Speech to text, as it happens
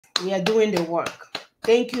We are doing the work.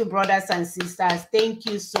 Thank you, brothers and sisters. Thank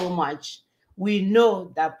you so much. We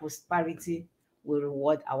know that prosperity will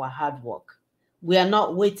reward our hard work. We are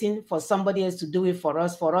not waiting for somebody else to do it for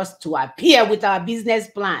us to appear with our business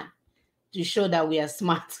plan to show that we are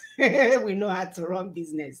smart. We know how to run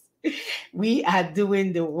business. We are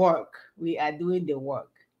doing the work. We are doing the work.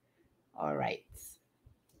 All right.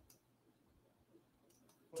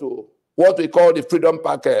 To what we call the Freedom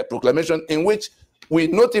Park Proclamation, in which we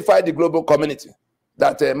notify the global community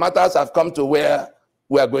that matters have come to where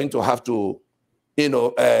we are going to have to,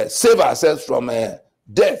 save ourselves from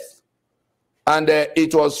death. And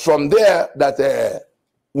it was from there that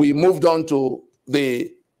we moved on to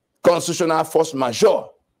the constitutional force majeure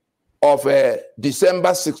of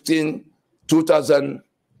December 16,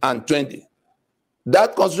 2020.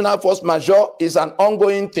 That constitutional force majeure is an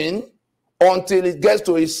ongoing thing until it gets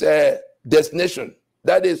to its destination.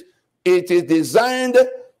 That is, it is designed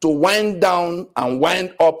to wind down and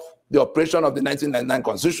wind up the operation of the 1999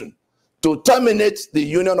 Constitution, to terminate the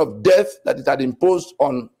union of death that it had imposed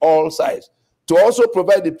on all sides, to also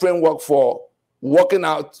provide the framework for working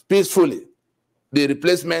out peacefully the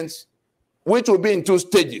replacements, which will be in 2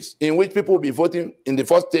 stages, in which people will be voting in the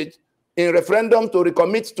first stage in referendum to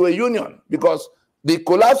recommit to a union, because the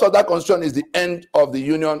collapse of that constitution is the end of the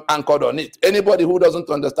union anchored on it. Anybody who doesn't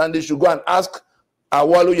understand this should go and ask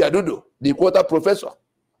Awalu Yadudu, the quota professor,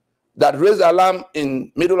 that raised alarm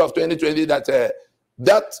in middle of 2020 that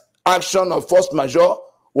that action of force majeure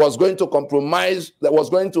was going to compromise, that was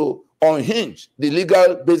going to unhinge the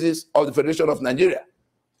legal basis of the Federation of Nigeria.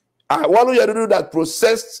 Awalu Yadudu that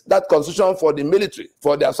processed that constitution for the military,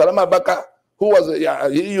 for the Absalom Abaka, who was,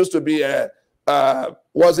 he used to be,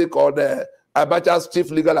 what's it called, Abacha's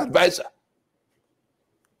chief legal advisor.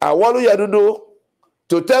 Awalu Yadudu,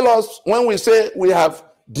 to tell us when we say we have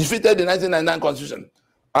defeated the 1999 Constitution,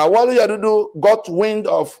 Awalu Yadudu got wind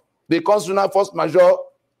of the constitutional force majeure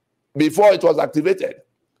before it was activated.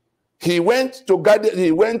 He went to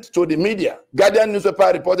the media. Guardian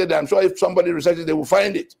newspaper reported, I'm sure if somebody researches, they will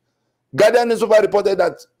find it. Guardian newspaper reported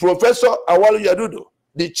that Professor Awalu Yadudu,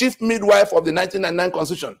 the chief midwife of the 1999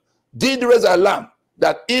 Constitution, did raise alarm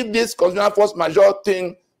that if this constitutional force majeure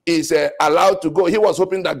thing is allowed to go, he was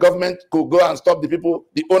hoping that government could go and stop the people,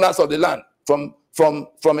 the owners of the land, from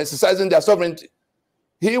exercising their sovereignty.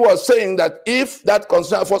 He was saying that if that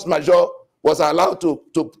constitutional force majeure was allowed to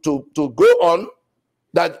go on,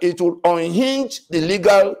 that it would unhinge the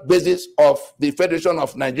legal basis of the Federation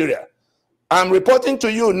of Nigeria. I'm reporting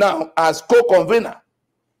to you now as co-convener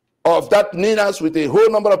of that NAS with a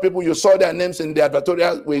whole number of people. You saw their names in the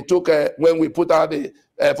advertorial we took when we put out the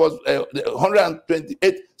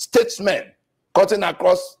 128 statesmen cutting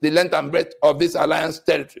across the length and breadth of this alliance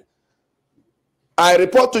territory. I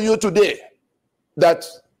report to you today that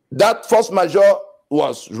that force majeure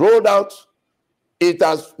was rolled out. It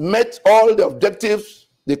has met all the objectives.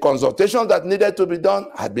 The consultations that needed to be done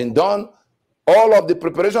had been done. All of the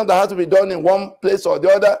preparations that had to be done in one place or the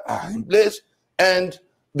other are in place. And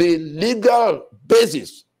the legal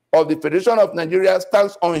basis of the Federation of Nigeria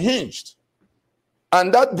stands unhinged.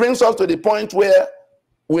 And that brings us to the point where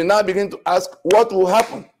we now begin to ask what will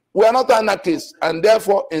happen. We are not anarchists, and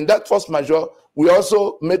therefore in that force majeure, we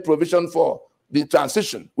also made provision for the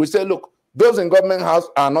transition. We say, look, those in government house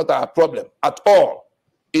are not our problem at all.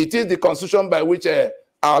 It is the constitution by which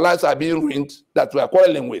our lives are being ruined that we are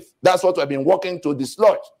quarreling with. That's what we've been working to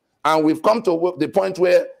dislodge. And we've come to the point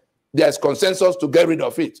where there's consensus to get rid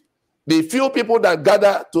of it. The few people that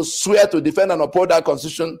gather to swear to defend and uphold that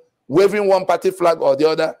constitution, waving one party flag or the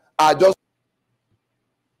other, are just...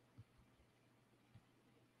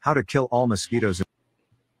 How to kill all mosquitoes.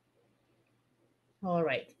 All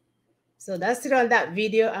right. So that's it on that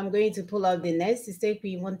video. I'm going to pull out the next. Sister,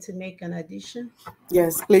 you want to make an addition?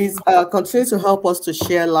 Yes, please continue to help us to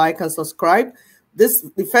share, like, and subscribe. The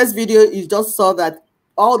first video, you just saw that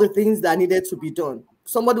all the things that needed to be done.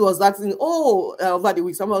 Somebody was asking, over the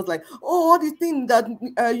week, someone was like, all the thing that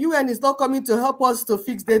UN is not coming to help us to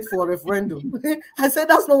fix date for a referendum. I said,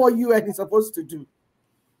 that's not what UN is supposed to do.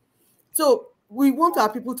 So we want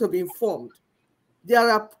our people to be informed. There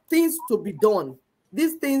are things to be done.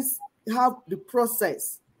 These things have the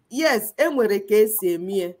process. Yes, I remember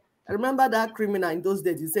that criminal in those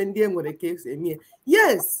days, he said,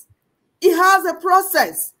 yes, it has a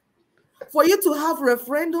process. For you to have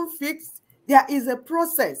referendum fixed, there is a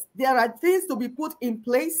process. There are things to be put in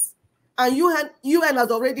place, and UN has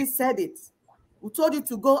already said it. We told you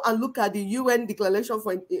to go and look at the UN Declaration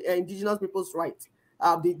for Indigenous People's Rights,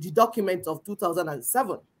 the document of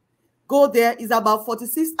 2007. Go there. It's about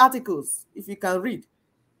 46 articles, if you can read.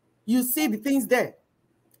 You see the things there.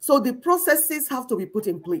 So the processes have to be put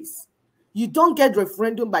in place. You don't get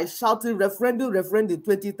referendum by shouting referendum, referendum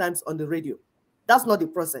 20 times on the radio. That's not the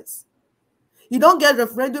process. You don't get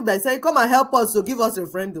referendum by saying, come and help us, so give us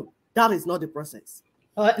referendum. That is not the process.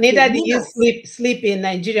 Neither do you sleep in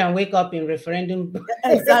Nigeria and wake up in referendum.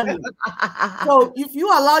 Exactly. So if you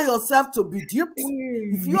allow yourself to be duped,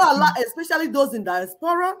 if you allow, especially those in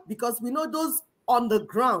diaspora, because we know those on the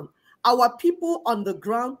ground, our people on the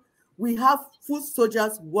ground, we have foot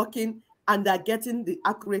soldiers working and they're getting the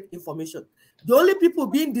accurate information. The only people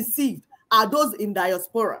being deceived are those in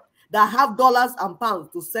diaspora that have dollars and pounds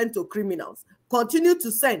to send to criminals. Continue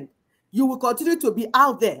to send. You will continue to be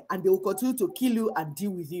out there and they will continue to kill you and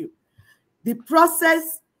deal with you. The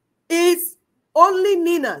process is only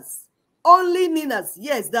NINAs. Only NINAs.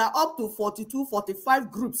 Yes, there are up to 42,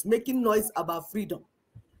 45 groups making noise about freedom.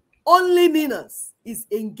 Only NINAs is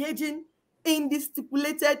engaging in the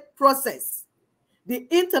stipulated process, the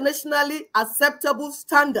internationally acceptable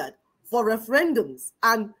standard for referendums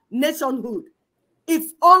and nationhood.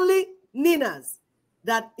 It's only NINAs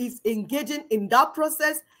that is engaging in that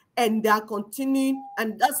process, and they are continuing.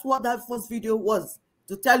 And that's what that first video was,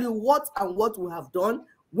 to tell you what and what we have done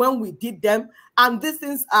when we did them. And these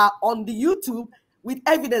things are on the YouTube with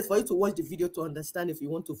evidence for you to watch the video to understand if you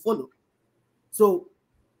want to follow. So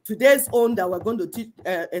today's own that we're going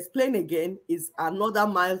to explain again is another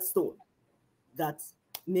milestone that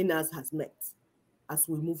NINAS has met as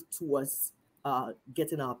we move towards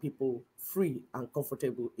getting our people free and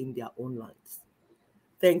comfortable in their own lives.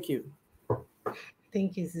 Thank you.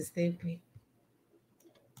 Thank you, Sister AP.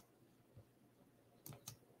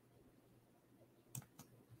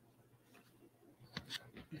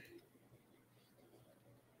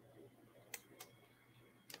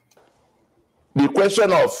 The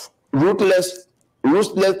question of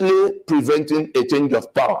ruthlessly preventing a change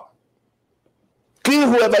of power. Kill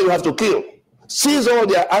whoever you have to kill. Seize all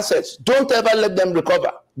their assets. Don't ever let them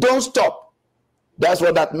recover. Don't stop. That's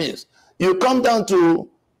what that means. You come down to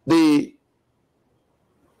the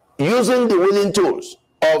using the willing tools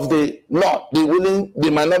of the North, the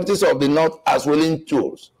minorities of the North as willing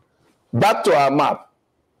tools. Back to our map.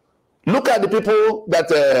 Look at the people that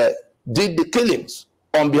did the killings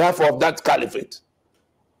on behalf of that caliphate.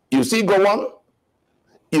 You see Gowon,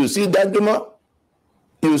 you see Danduma,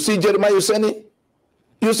 you see Jeremiah Husseini,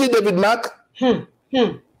 you see David Mark, and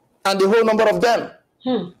the whole number of them.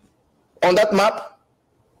 On that map,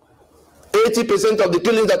 80% of the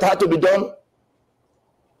killings that had to be done,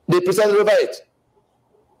 they presided over it.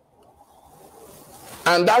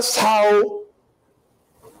 And that's how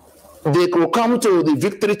they could come to the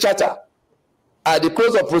victory charter. At the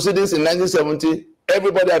close of proceedings in 1970,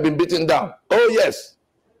 everybody had been beaten down. Oh yes,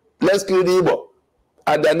 let's kill the Igbo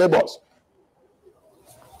and their neighbors.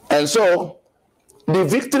 And so the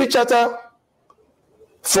victory charter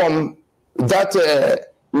from that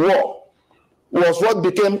war was what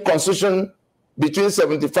became constitution between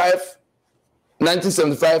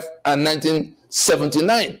 1975 and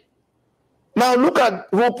 1979. Now look at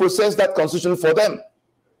who processed that constitution for them.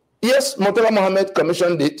 Yes, Murtala Mohammed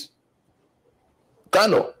commissioned it,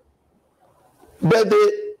 Kano. But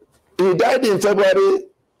he died in February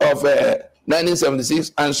of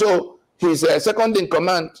 1976, and so his second in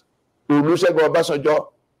command, Olusegun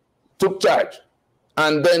Obasanjo, took charge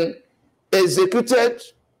and then executed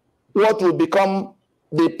what will become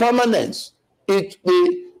the permanence.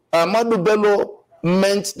 The Ahmadu Bello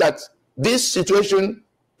meant that this situation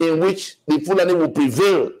in which the Fulani will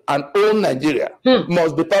prevail and own Nigeria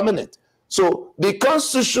must be permanent. So the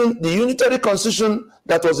constitution, the unitary constitution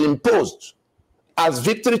that was imposed as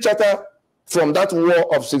victory charter from that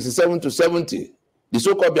war of 67 to 70, the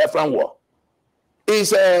so-called Biafran War, is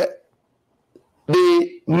the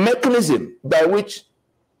mechanism by which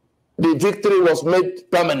the victory was made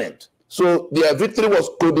permanent. So their victory was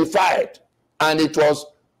codified, and it was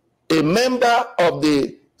a member of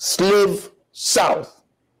the slave South,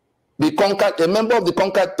 the conquered, a member of the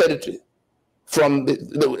conquered territory, from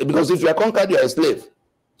because if you are conquered, you are a slave.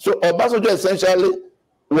 So Obasanjo essentially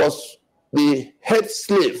was the head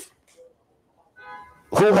slave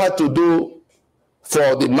who had to do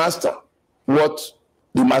for the master what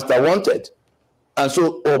the master wanted. And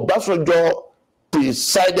so Obasanjo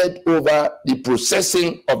presided over the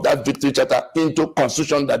processing of that victory charter into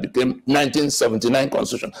constitution that became 1979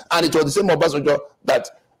 constitution. And it was the same Obasanjo that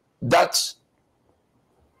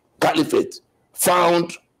caliphate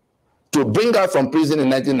found to bring her from prison in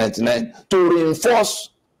 1999 to reinforce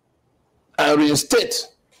and reinstate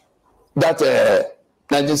that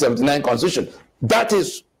 1979 constitution. That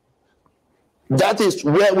is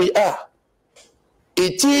where we are.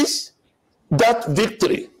 It is that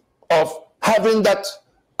victory of having that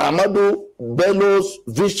Ahmadu Bello's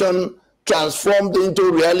vision transformed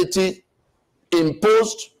into reality,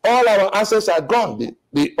 imposed, all our assets are gone.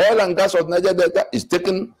 The oil and gas of Niger Delta is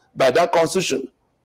taken by that constitution.